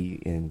be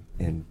in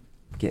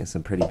getting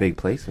some pretty big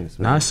placements?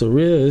 Nah, it's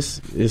surreal.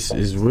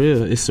 It's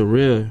real. It's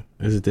surreal.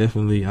 It's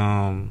definitely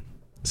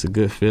it's a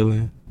good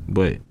feeling,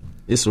 but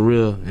it's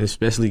surreal, and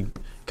especially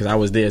because I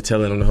was there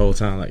telling him the whole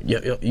time, like,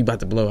 yo, you about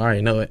to blow. I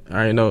already know it.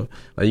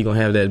 Like, you gonna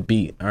have that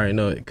beat. I already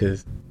know it,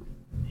 because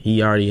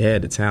he already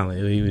had the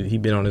talent. He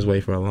been on his way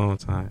for a long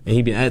time, and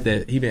he been at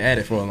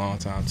it for a long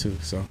time too.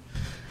 So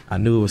I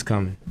knew it was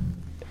coming.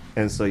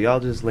 And so y'all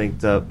just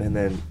linked up, and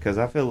then because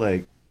I feel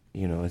like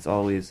it's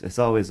always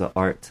an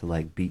art to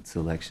like beat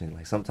selection.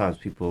 Like sometimes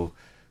people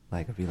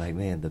like will be like,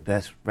 man, the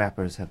best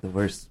rappers have the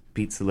worst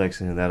beat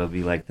selection, and that'll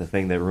be like the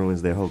thing that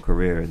ruins their whole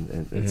career.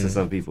 And to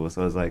some people,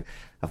 so it's like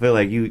I feel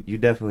like you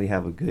definitely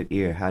have a good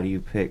ear. How do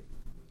you pick?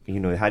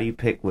 How do you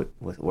pick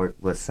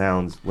what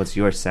sounds? What's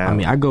your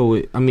sound? I go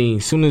with.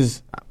 Soon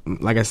as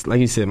like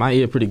you said, my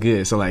ear pretty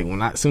good. So like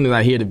soon as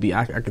I hear the beat,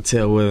 I can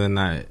tell whether or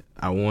not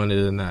I want it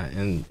or not.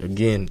 And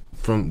again,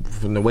 from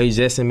the way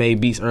Jason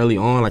made beats early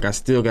on, like I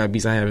still got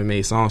beats I haven't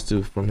made songs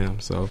to from him.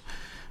 So,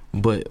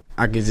 but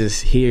I could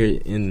just hear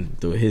it in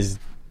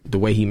the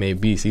way he made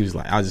beats. He was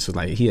like,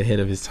 he ahead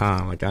of his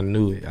time. Like I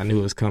knew it. I knew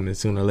it was coming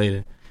sooner or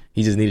later.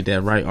 He just needed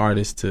that right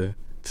artist to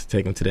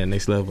take him to that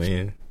next level.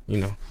 And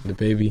the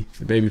baby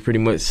pretty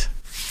much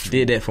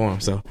did that for him.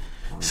 So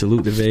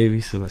salute the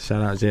baby. So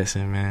shout out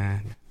Jason,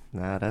 man.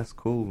 Nah, that's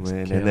cool,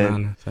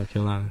 man. South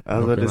Carolina. I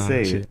was about to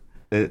say,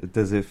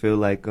 does it feel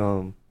like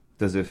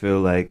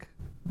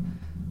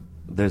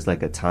there's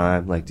like a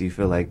time? Like, do you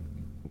feel like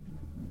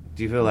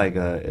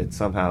it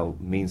somehow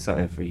means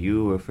something for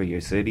you or for your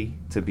city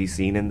to be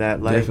seen in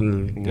that light?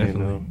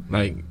 Definitely.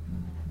 Like,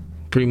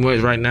 pretty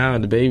much right now,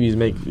 the baby's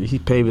he's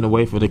paving the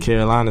way for the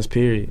Carolinas,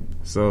 period.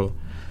 So,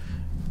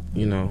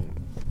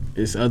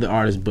 it's other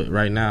artists, but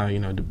right now,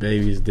 the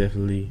baby is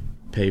definitely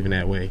paving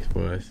that way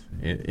for us.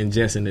 And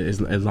Jason is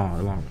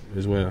along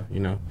as well,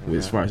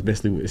 as far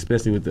especially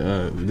with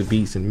the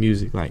beats and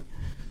music. Like,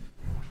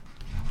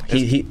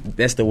 he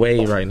that's the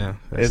wave right now.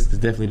 It's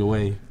definitely the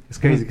wave. It's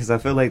crazy because I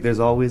feel like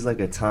there's always like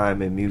a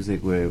time in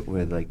music where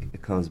like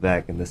it comes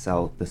back and the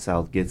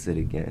South gets it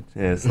again.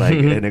 And it's like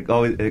and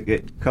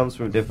it comes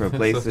from different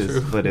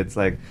places, so but it's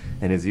like,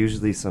 and it's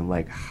usually some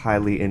like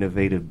highly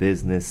innovative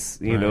business.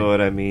 You know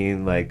what I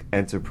mean? Like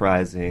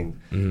enterprising.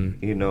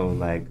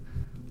 Like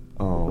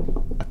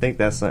I think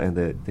that's something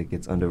that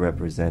gets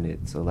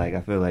underrepresented. So like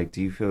I feel like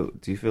do you feel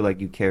like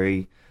you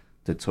carry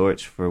the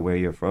torch for where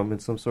you're from in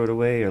some sort of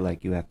way, or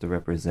like you have to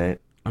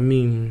represent?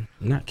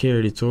 Not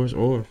carry the torch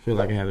or feel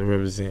like I have to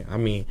represent.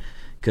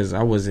 Because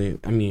I'm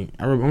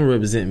gonna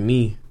represent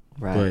me.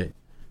 Right. But,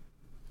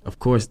 of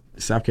course,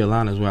 South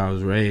Carolina is where I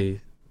was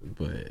raised.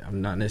 but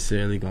I'm not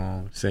necessarily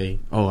gonna say,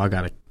 oh, I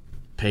gotta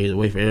pay the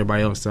way for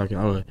everybody else talking.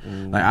 Oh,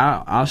 like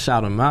I'll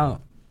shout them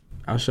out.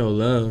 I'll show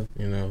love,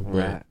 you know,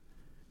 but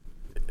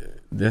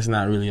that's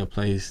not really a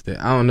place that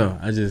I don't know.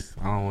 I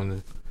don't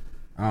want to.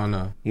 I don't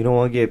know. You don't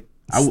want to get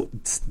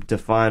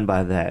defined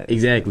by that.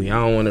 Exactly. I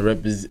don't want to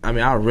represent. I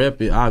mean, I'll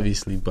rep it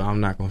obviously, but I'm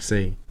not gonna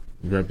say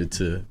rep it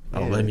to.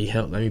 Oh, let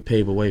me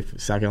pave a way for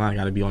South Carolina.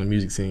 Got to be on the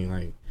music scene.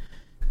 Like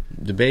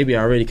the baby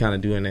already kind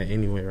of doing that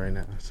anyway right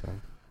now. So.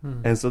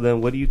 And so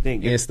then, what do you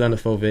think? And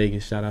Stunnerful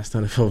Vegas. Shout out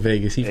Stunnerful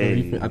Vegas.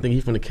 I think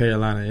he's from the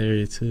Carolina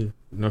area too,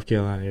 North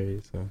Carolina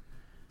area.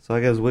 So I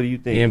guess, what do you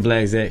think? And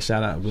Black Zach.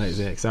 Shout out Black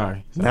Zach.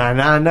 Sorry.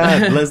 Nah.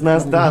 Let's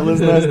not stop.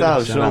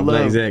 Shout Show out love.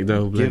 Black Zach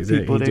though. Black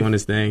Zach. He's doing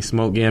his thing.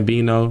 Smoke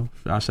Gambino.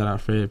 I'll shout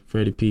out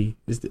Freddie P.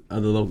 It's the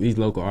other these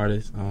local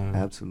artists.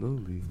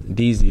 Absolutely.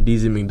 DZ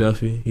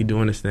McDuffie. He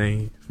doing his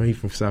thing. He's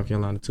from South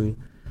Carolina too.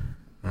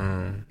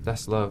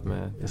 That's love,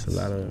 man. That's a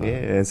lot of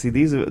and see,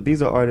 these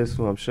are artists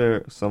who I'm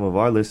sure some of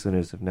our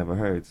listeners have never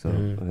heard. So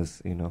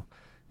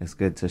it's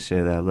good to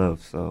share that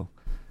love. So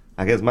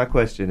I guess my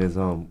question is,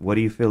 what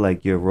do you feel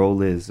like your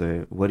role is,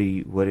 or what do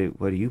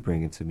you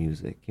bring into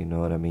music? You know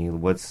what I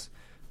mean? What's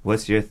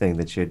your thing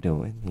that you're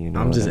doing? You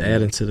know, I'm just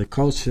adding to the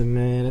culture,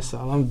 man. That's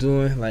all I'm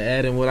doing. Like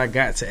adding what I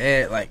got to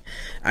add. Like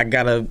I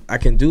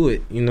can do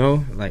it. You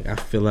know, like I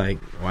feel like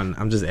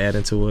I'm just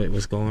adding to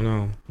what's going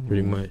on,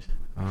 pretty much.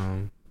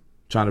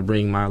 Trying to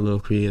bring my little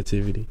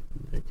creativity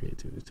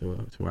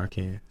to where I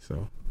can.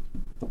 So,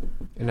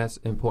 and that's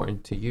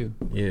important to you.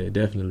 Yeah,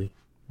 definitely.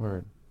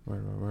 Word.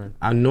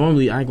 I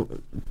normally like,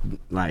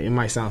 it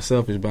might sound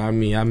selfish, but I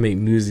mean I make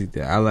music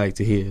that I like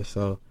to hear.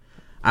 So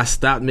I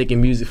stopped making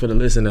music for the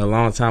listener a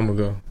long time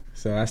ago.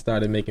 So I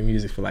started making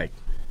music for I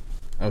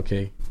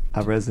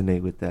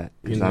resonate with that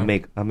because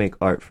I make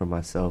art for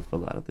myself a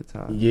lot of the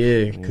time.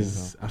 Yeah,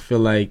 because I feel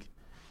like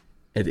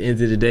at the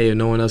end of the day, if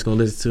no one else gonna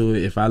listen to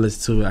it, if I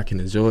listen to it, I can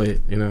enjoy it.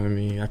 You know what I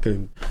mean? I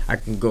can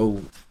go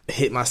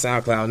hit my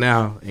SoundCloud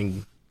now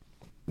and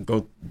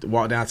go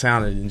walk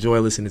downtown and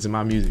enjoy listening to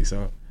my music.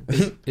 So,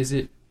 is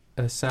it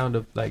a sound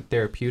of like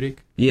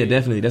therapeutic? Yeah,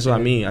 definitely. That's what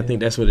I mean. I think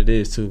that's what it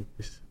is too.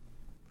 It's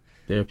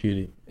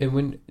therapeutic. And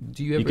when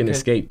do you ever? You can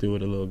escape through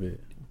it a little bit.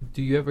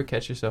 Do you ever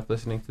catch yourself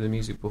listening to the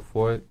music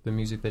before the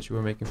music that you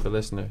were making for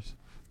listeners?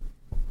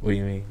 What do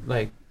you mean?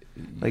 Like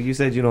you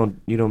said, you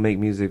don't make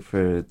music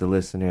for the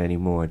listener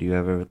anymore. Do you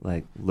ever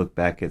look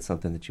back at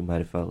something that you might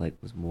have felt like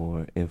was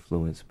more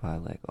influenced by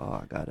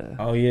I gotta?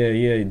 Oh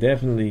yeah,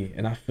 definitely.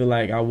 And I feel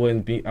like I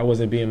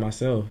wasn't being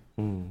myself.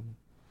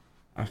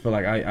 I feel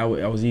like I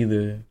was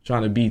either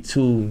trying to be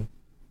too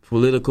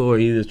political or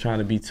either trying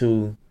to be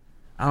too,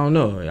 I don't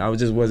know. I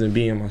just wasn't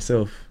being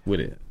myself with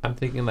it. I'm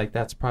thinking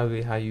that's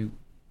probably how you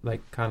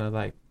kind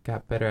of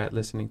got better at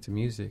listening to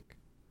music.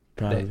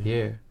 Probably. That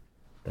year.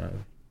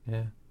 Probably.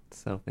 Yeah.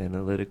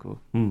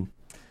 Self-analytical.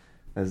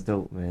 That's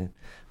dope, man.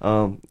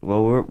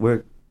 Well,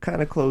 we're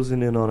kind of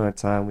closing in on our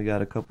time. We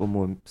got a couple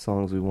more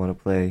songs we want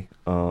to play,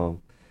 but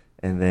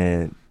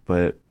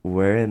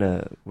we're in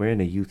a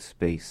youth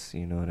space.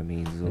 You know what I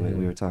mean? Zoomix,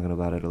 we were talking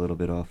about it a little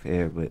bit off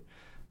air, but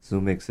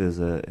Zoomix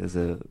is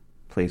a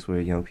place where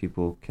young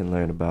people can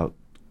learn about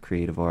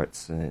creative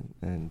arts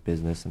and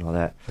business and all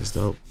that. That's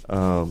dope.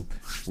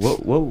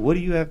 What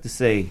do you have to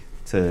say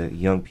to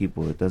young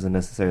people? It doesn't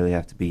necessarily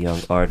have to be young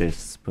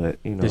artists,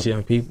 but just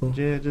young people.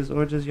 Yeah, just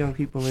young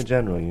people in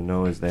general.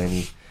 Is there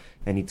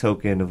any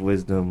token of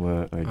wisdom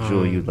or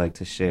jewel you'd like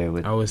to share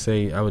with? I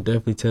would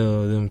definitely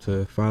tell them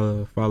to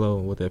follow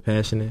what they're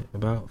passionate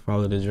about,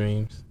 follow their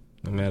dreams,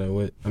 no matter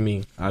what. I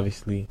mean,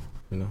 obviously,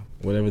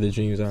 whatever the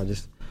dreams are,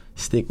 just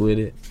stick with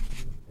it.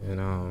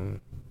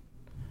 And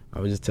I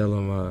would just tell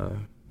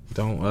them,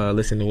 don't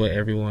listen to what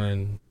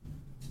everyone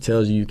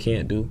tells you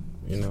can't do.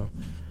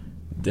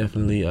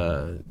 Definitely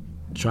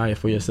try it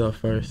for yourself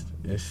first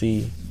and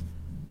see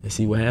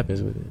what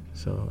happens with it.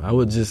 So I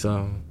would just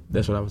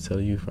that's what I would tell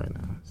you right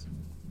now.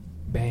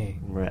 Bang.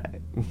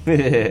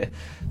 Right.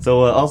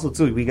 So also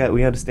too,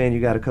 we understand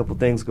you got a couple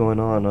things going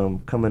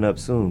on coming up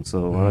soon.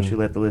 So why don't you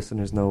let the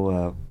listeners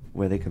know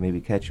where they can maybe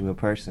catch you in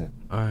person?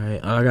 All right,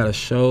 I got a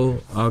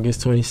show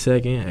August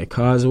 22nd at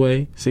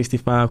Causeway,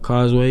 65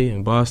 Causeway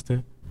in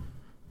Boston.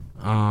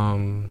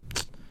 I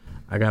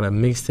got a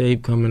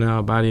mixtape coming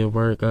out, body of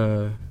work.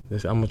 I'm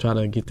gonna try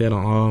to get that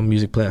on all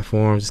music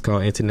platforms. It's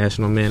called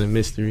International Man of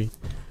Mystery.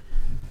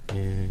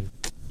 And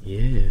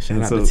yeah,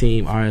 shout out to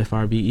Team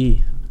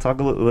RFRBE.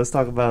 Let's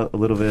talk about a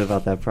little bit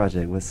about that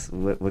project.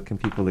 What can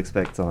people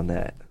expect on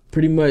that?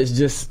 Pretty much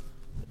just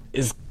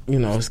it's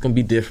gonna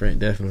be different,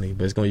 definitely.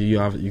 But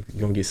you're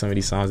gonna get some of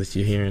these songs that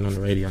you're hearing on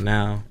the radio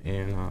now,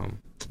 and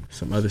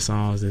some other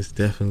songs that's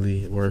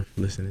definitely worth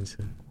listening to.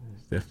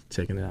 Definitely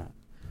checking it out.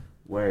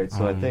 Word.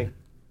 So I think.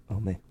 Oh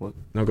man, what?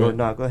 No,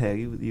 go ahead.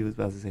 You was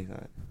about to say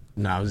something.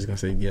 No, I was just gonna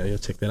say, yeah, you'll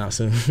check that out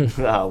soon.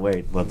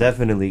 Wait. Well,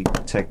 definitely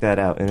check that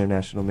out.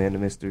 International Man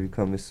of Mystery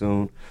coming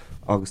soon,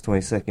 August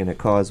 22nd at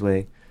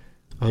Causeway.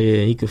 Oh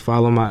yeah, you can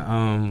follow my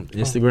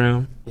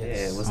Instagram.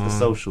 Yeah, what's the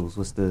socials?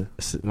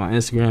 My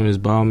Instagram is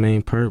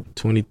Balmane Purp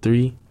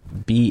 23,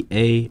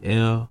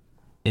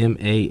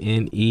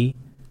 MANE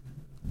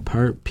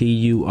Purp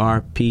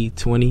PURP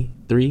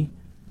 23.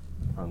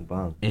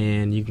 Bang.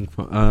 And you can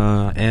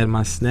add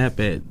my Snap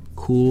at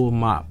Cool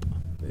Mop.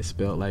 It's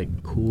spelled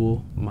like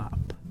Cool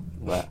Mop.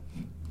 Wow,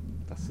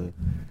 that's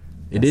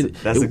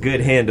a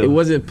good handle. It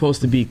wasn't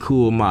supposed to be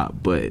Cool Mop,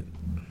 but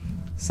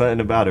something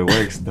about it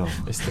works though.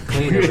 It's the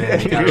cleaner,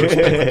 man. You gotta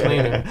respect the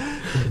cleaner.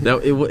 No,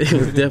 it was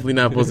definitely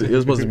not supposed to. It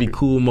was supposed to be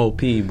Cool Mo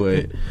P,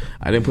 but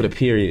I didn't put a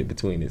period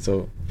between it,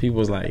 so people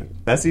was like,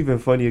 that's even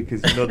funnier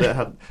because you know that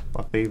how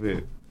my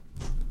favorite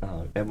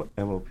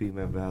MOP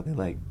member, how they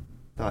like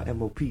thought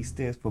MOP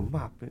stands for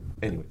mopping.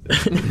 Anyway,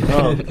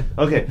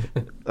 okay.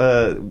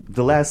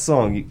 The last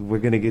song we're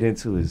gonna get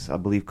into is, I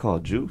believe,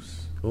 called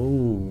Juice.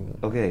 Ooh.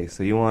 Okay,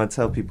 so you want to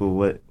tell people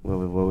what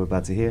we're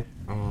about to hear?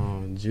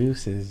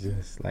 Juice is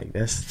just like,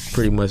 that's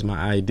pretty much my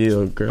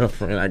ideal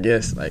girlfriend, I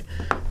guess. Like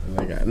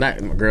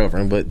not my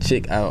girlfriend, but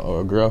chick out, or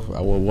a girl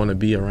I would want to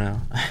be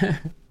around. A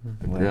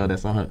girl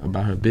that's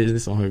about her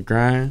business, on her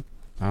grind.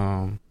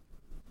 Yeah,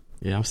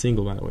 I'm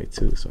single, by the way,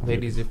 too. So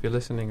ladies, if you're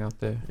listening out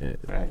there, yeah.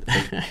 Right.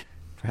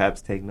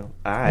 Perhaps take note.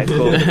 All right,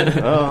 cool.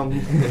 All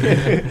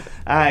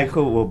right,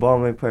 cool. Well,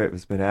 Balmane Purp,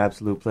 it's been an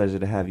absolute pleasure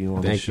to have you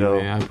on the show.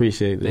 Thank you, man. I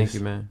appreciate this. Thank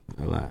you, man.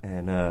 A lot.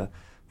 And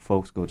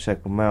folks, go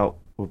check them out.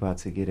 We're about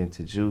to get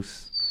into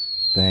Juice.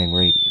 Bang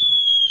Radio.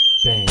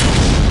 Bang.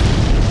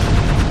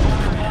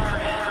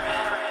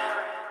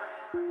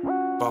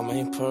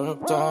 Balmane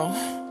Purp, dog.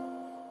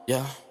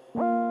 Yeah.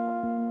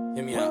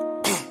 Hear me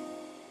out.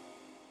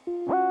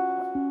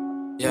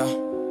 Yeah.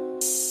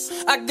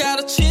 I got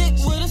a chick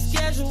with a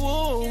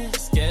schedule.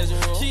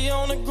 She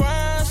on the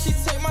grind, she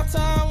take my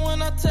time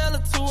when I tell her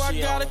to. I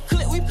got a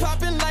clip, we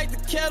poppin' like the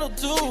kettle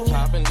do.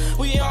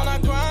 We on our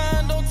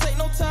grind, don't take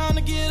no time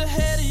to get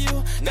ahead of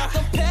you. Got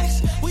them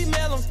packs, we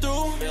mail them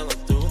through.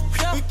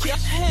 We keep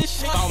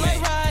hitting,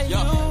 ride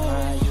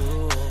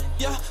you.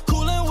 Yeah,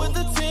 coolin' with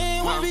the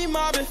team, we be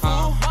mobbing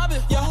fool.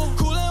 Yeah,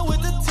 coolin'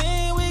 with the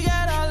team, we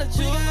got all the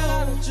juice.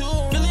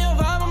 Feeling your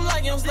vibe, I'm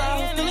like your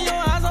style. Feeling your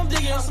eyes, I'm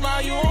digging your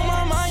smile. You on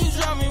my mind, you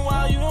drive me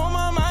wild. You on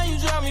my mind, you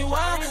drive me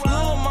wild.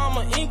 Little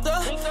mama inked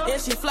her,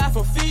 and she fly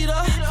from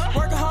feeder.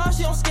 Working hard,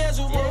 she on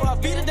schedule. I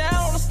beat her down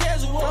on the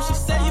schedule. She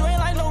said you ain't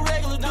like no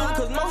regular dude,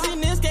 cause most of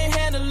these can't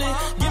handle it.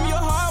 Give me your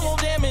heart,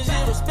 won't damage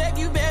it. Respect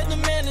you better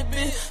than man it,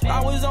 bitch.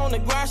 Always on the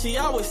grind, she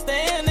always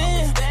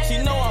standing. She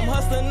know I'm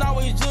hustling,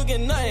 always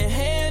jugging, nothing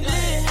handed.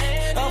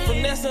 I'm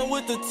finessing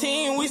with the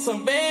team, we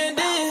some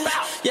bandits.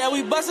 Yeah,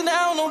 we bustin'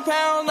 down no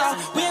pounds now.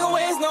 We ain't gon'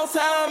 waste no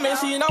time, man.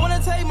 She know when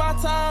to take my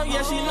time.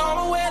 Yeah, she know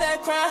I'ma wear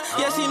that crown.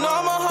 Yeah, she know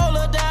I'ma hold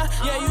her down.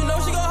 Yeah, you know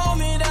she gon' hold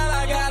me down.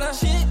 I got a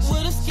chick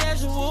with a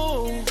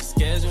schedule.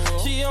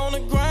 She on the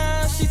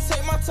grind, she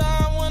take my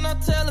time when I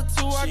tell her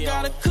to. I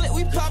got a clip,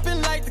 we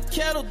poppin' like the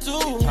kettle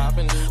do.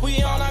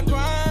 We on our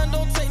grind,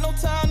 don't take no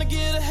time to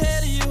get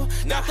ahead of you.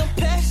 Got them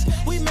packs,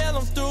 we mail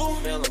them through.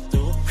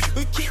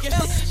 We kick it,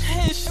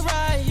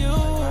 ride you.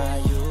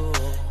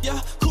 Yeah,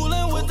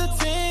 coolin' with the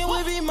team,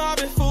 we be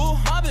mobbing fool.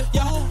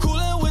 Yeah,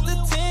 coolin' with the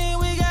team,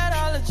 we got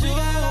all the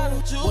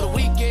juice. What a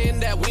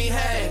weekend that we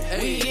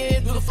had. We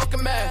in, do the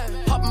fucking math.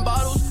 Poppin'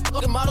 bottles,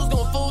 the models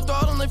going full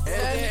throttle.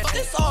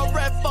 This all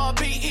rap for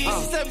BE.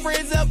 She said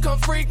friends up, come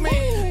freak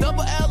me.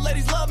 Double L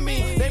ladies love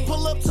me. They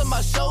pull up to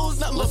my shows,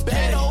 nothing but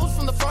pedos.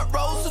 From the front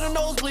rows to the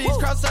nosebleeds.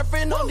 Crowd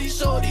surfing on these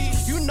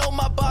shorties. You know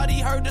my body,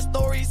 heard the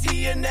stories.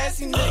 He a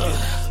nasty nigga.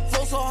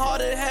 Flow so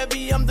hard and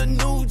heavy, I'm the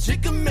new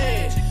Jigga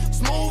man.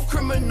 Smooth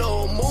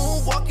criminal,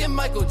 moonwalking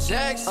Michael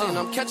Jackson.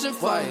 I'm catching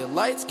fire,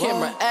 lights,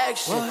 camera,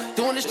 action.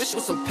 Doing this shit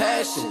with some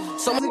passion.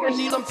 Someone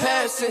needs some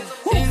passing.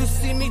 And you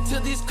see me to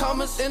these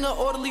comments in an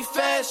orderly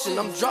fashion.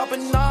 I'm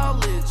dropping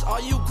knowledge,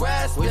 are you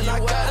grasping? I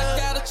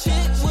got a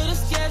chick with a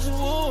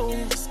schedule.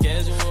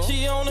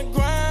 She on the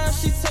grind,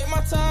 she take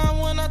my time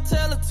when I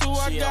tell her to.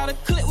 I got a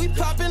clip, we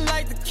poppin'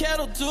 like the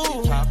kettle do.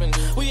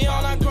 We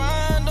on our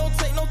grind.